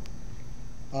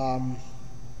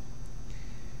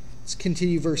 Let's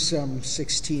continue verse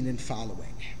 16 and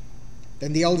following.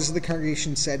 Then the elders of the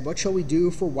congregation said, what shall we do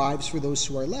for wives for those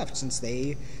who are left, since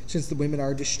the women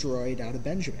are destroyed out of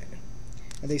Benjamin?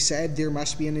 And they said, there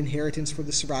must be an inheritance for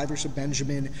the survivors of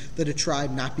Benjamin, that a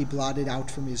tribe not be blotted out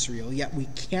from Israel. Yet we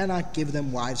cannot give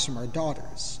them wives from our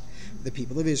daughters. The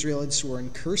people of Israel had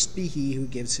sworn, cursed be he who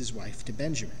gives his wife to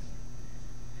Benjamin.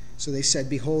 So they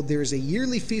said, behold, there is a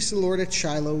yearly feast of the Lord at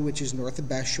Shiloh, which is north of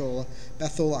Bethel,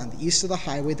 on the east of the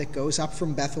highway that goes up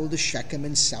from Bethel to Shechem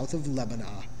and south of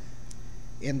Lebanah.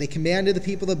 And they commanded the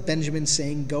people of Benjamin,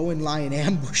 saying, go and lie in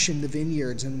ambush in the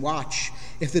vineyards and watch.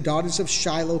 If the daughters of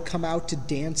Shiloh come out to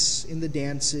dance in the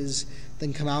dances,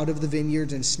 then come out of the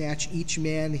vineyards and snatch each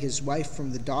man his wife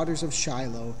from the daughters of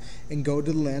Shiloh and go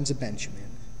to the lands of Benjamin.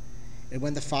 And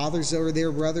when the fathers or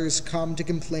their brothers come to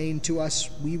complain to us,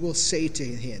 we will say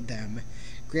to them,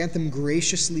 grant them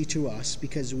graciously to us,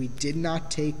 because we did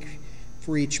not take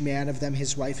for each man of them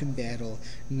his wife in battle,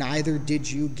 neither did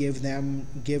you give them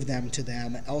to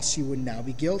them, else you would now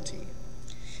be guilty.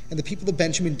 And the people of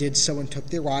Benjamin did so, and took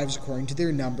their wives according to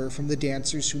their number from the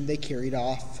dancers whom they carried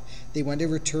off. They went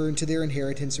and returned to their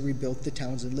inheritance and rebuilt the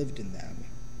towns and lived in them.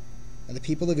 And the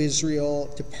people of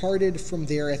Israel departed from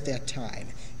there at that time,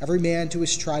 every man to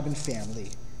his tribe and family.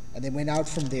 And they went out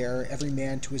from there, every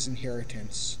man to his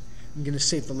inheritance. I'm going to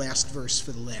save the last verse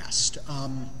for the last.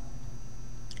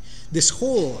 This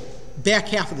whole back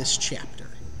half of this chapter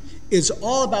is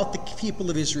all about the people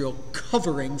of Israel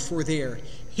covering for their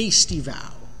hasty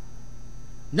vow.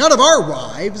 None of our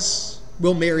wives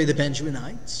will marry the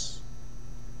Benjaminites,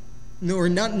 nor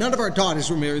none of our daughters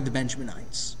will marry the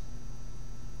Benjaminites,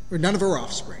 or none of our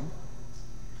offspring.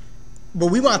 But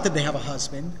we want them to have a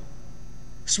husband.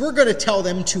 So we're going to tell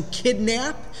them to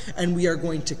kidnap, and we are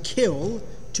going to kill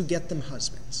to get them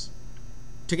husbands.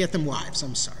 To get them wives,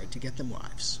 to get them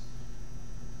wives.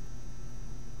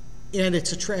 And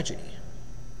it's a tragedy.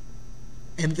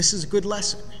 And this is a good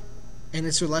lesson. And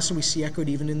it's a lesson we see echoed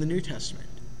even in the New Testament.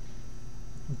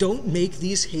 Don't make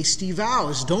these hasty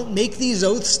vows. Don't make these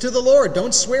oaths to the Lord.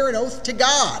 Don't swear an oath to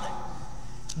God,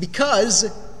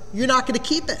 because you're not going to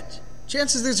keep it.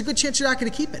 There's a good chance you're not going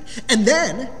to keep it. And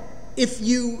then, if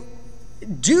you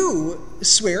do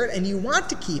swear it and you want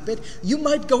to keep it, you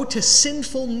might go to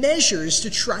sinful measures to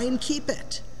try and keep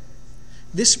it.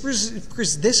 This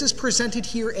is presented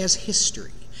here as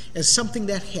history, as something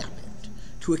that happened,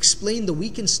 to explain the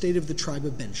weakened state of the tribe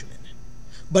of Benjamin.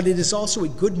 But it is also a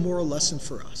good moral lesson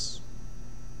for us.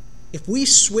 If we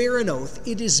swear an oath,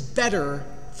 it is better,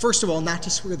 first of all, not to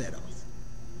swear that oath.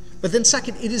 But then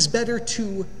second, it is better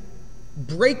to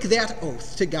break that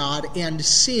oath to God and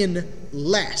sin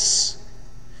less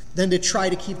than to try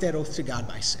to keep that oath to God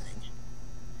by sinning.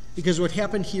 Because what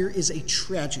happened here is a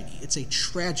tragedy. It's a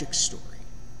tragic story.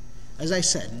 As I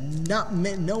said,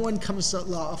 no one comes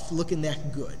off looking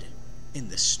that good in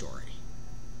this story.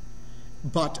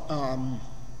 But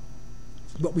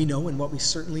what we know and what we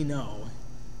certainly know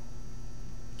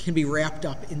can be wrapped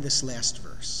up in this last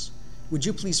verse. Would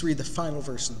you please read the final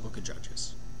verse of the book of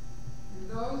Judges? In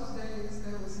those days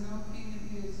there was no king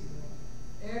in Israel.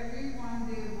 Everyone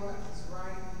did what was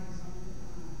right in his own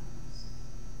eyes.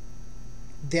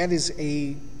 That is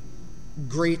a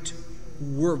great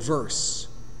verse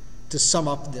to sum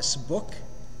up this book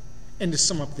and to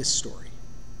sum up this story.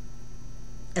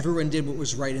 Everyone did what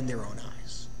was right in their own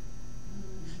eyes.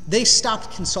 They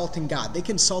stopped consulting God. They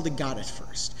consulted God at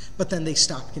first, but then they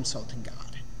stopped consulting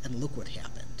God. And look what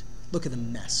happened. Look at the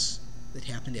mess that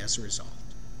happened as a result.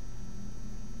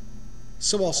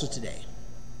 So also today.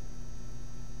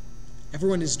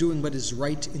 Everyone is doing what is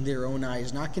right in their own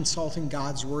eyes, not consulting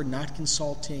God's word, not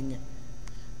consulting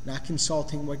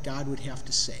what God would have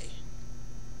to say.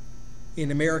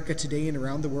 In America today and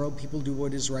around the world, people do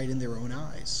what is right in their own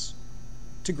eyes.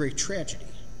 It's a great tragedy.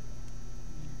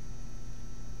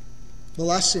 The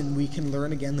lesson we can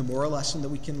learn, again, the moral lesson that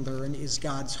we can learn is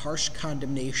God's harsh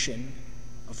condemnation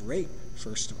of rape,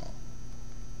 first of all.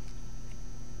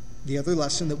 The other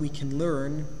lesson that we can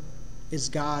learn is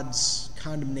God's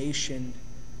condemnation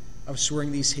of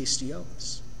swearing these hasty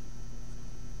oaths.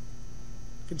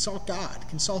 Consult God.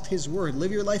 Consult His word.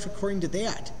 Live your life according to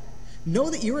that. Know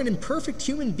that you're an imperfect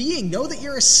human being. Know that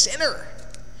you're a sinner.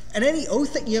 And any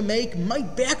oath that you make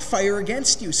might backfire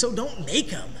against you, so don't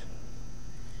make them.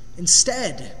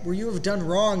 Instead, where you have done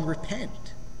wrong,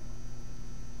 repent.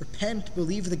 Repent,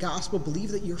 believe the gospel,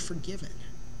 believe that you're forgiven.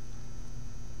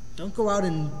 Don't go out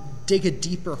and dig a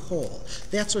deeper hole.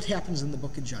 That's what happens in the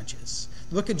book of Judges.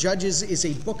 The book of Judges is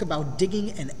a book about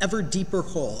digging an ever deeper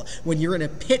hole. When you're in a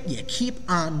pit, you keep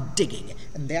on digging.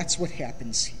 And that's what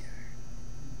happens here.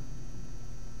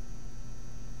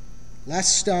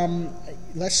 Lest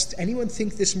anyone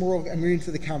think this moral, I'm reading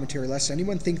through the commentary, lest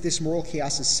anyone think this moral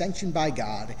chaos is sanctioned by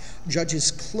God, Judges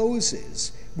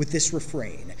closes with this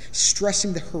refrain,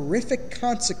 stressing the horrific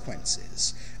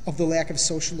consequences of the lack of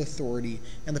social authority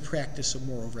and the practice of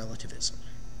moral relativism.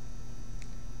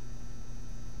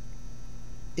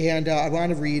 And I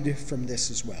want to read from this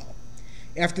as well.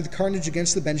 After the carnage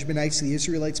against the Benjaminites, the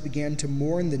Israelites began to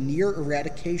mourn the near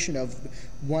eradication of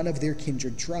one of their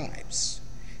kindred tribes.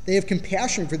 They have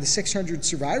compassion for the 600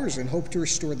 survivors and hope to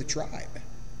restore the tribe.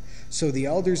 So the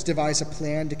elders devise a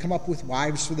plan to come up with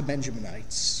wives for the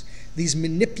Benjaminites. These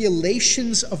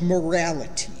manipulations of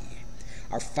morality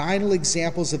are final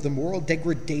examples of the moral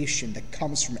degradation that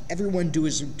comes from everyone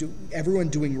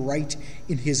doing right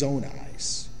in his own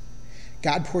eyes.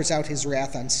 God pours out his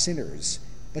wrath on sinners,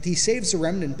 but he saves a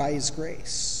remnant by his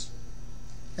grace.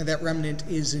 And that remnant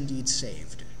is indeed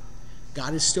saved.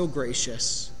 God is still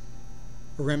gracious.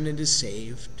 A remnant is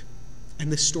saved,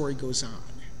 and the story goes on.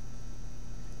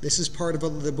 This is part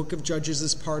of the book of Judges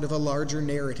is part of a larger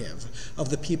narrative of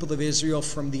the people of Israel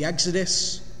from the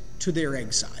Exodus to their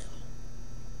exile,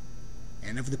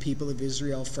 and of the people of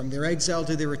Israel from their exile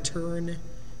to their return,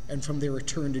 and from their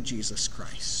return to Jesus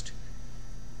Christ.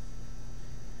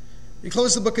 We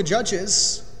close the book of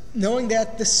Judges knowing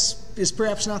that this is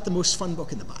perhaps not the most fun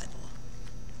book in the Bible,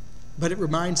 but it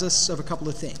reminds us of a couple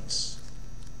of things.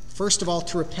 First of all,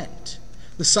 to repent.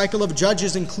 The cycle of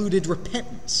Judges included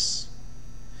repentance.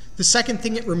 The second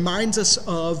thing it reminds us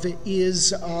of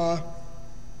is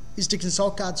to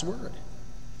consult God's word.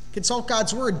 Consult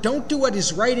God's word. Don't do what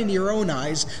is right in your own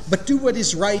eyes, but do what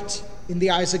is right in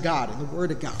the eyes of God, in the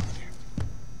word of God.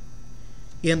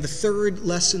 And the third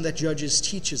lesson that Judges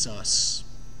teaches us,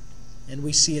 and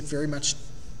we see it very much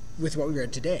with what we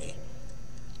read today,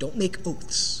 don't make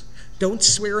oaths. Don't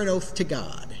swear an oath to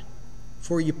God,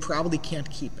 for you probably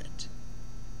can't keep it.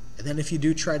 And then if you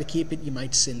do try to keep it, you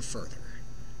might sin further.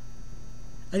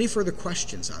 Any further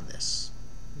questions on this?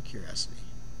 Out of curiosity.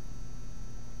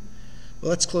 Well,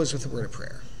 let's close with a word of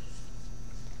prayer.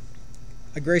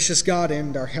 Our gracious God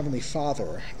and our Heavenly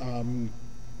Father,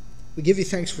 we give you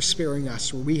thanks for sparing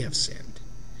us where we have sinned.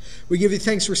 We give you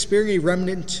thanks for sparing a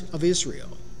remnant of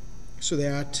Israel so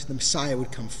that the Messiah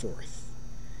would come forth.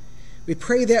 We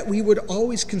pray that we would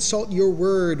always consult your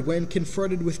word when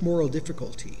confronted with moral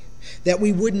difficulty, that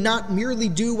we would not merely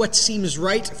do what seems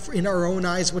right in our own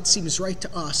eyes, what seems right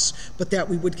to us, but that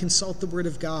we would consult the word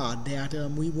of God, that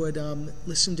we would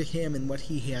listen to him and what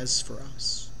he has for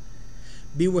us.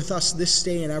 Be with us this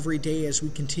day and every day as we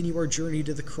continue our journey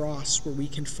to the cross, where we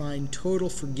can find total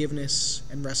forgiveness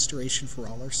and restoration for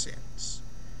all our sins.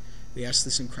 We ask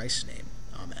this in Christ's name.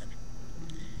 Amen.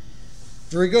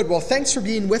 Very good. Well, thanks for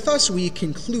being with us. We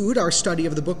conclude our study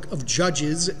of the book of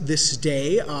Judges this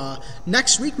day.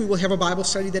 Next week we will have a Bible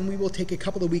study. Then we will take a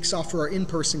couple of weeks off for our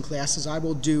in-person classes. I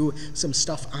will do some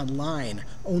stuff online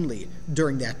only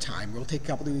during that time. We'll take a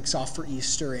couple of weeks off for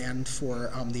Easter and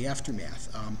for the aftermath.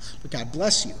 But God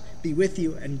bless you, be with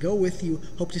you, and go with you.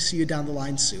 Hope to see you down the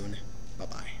line soon.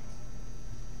 Bye-bye.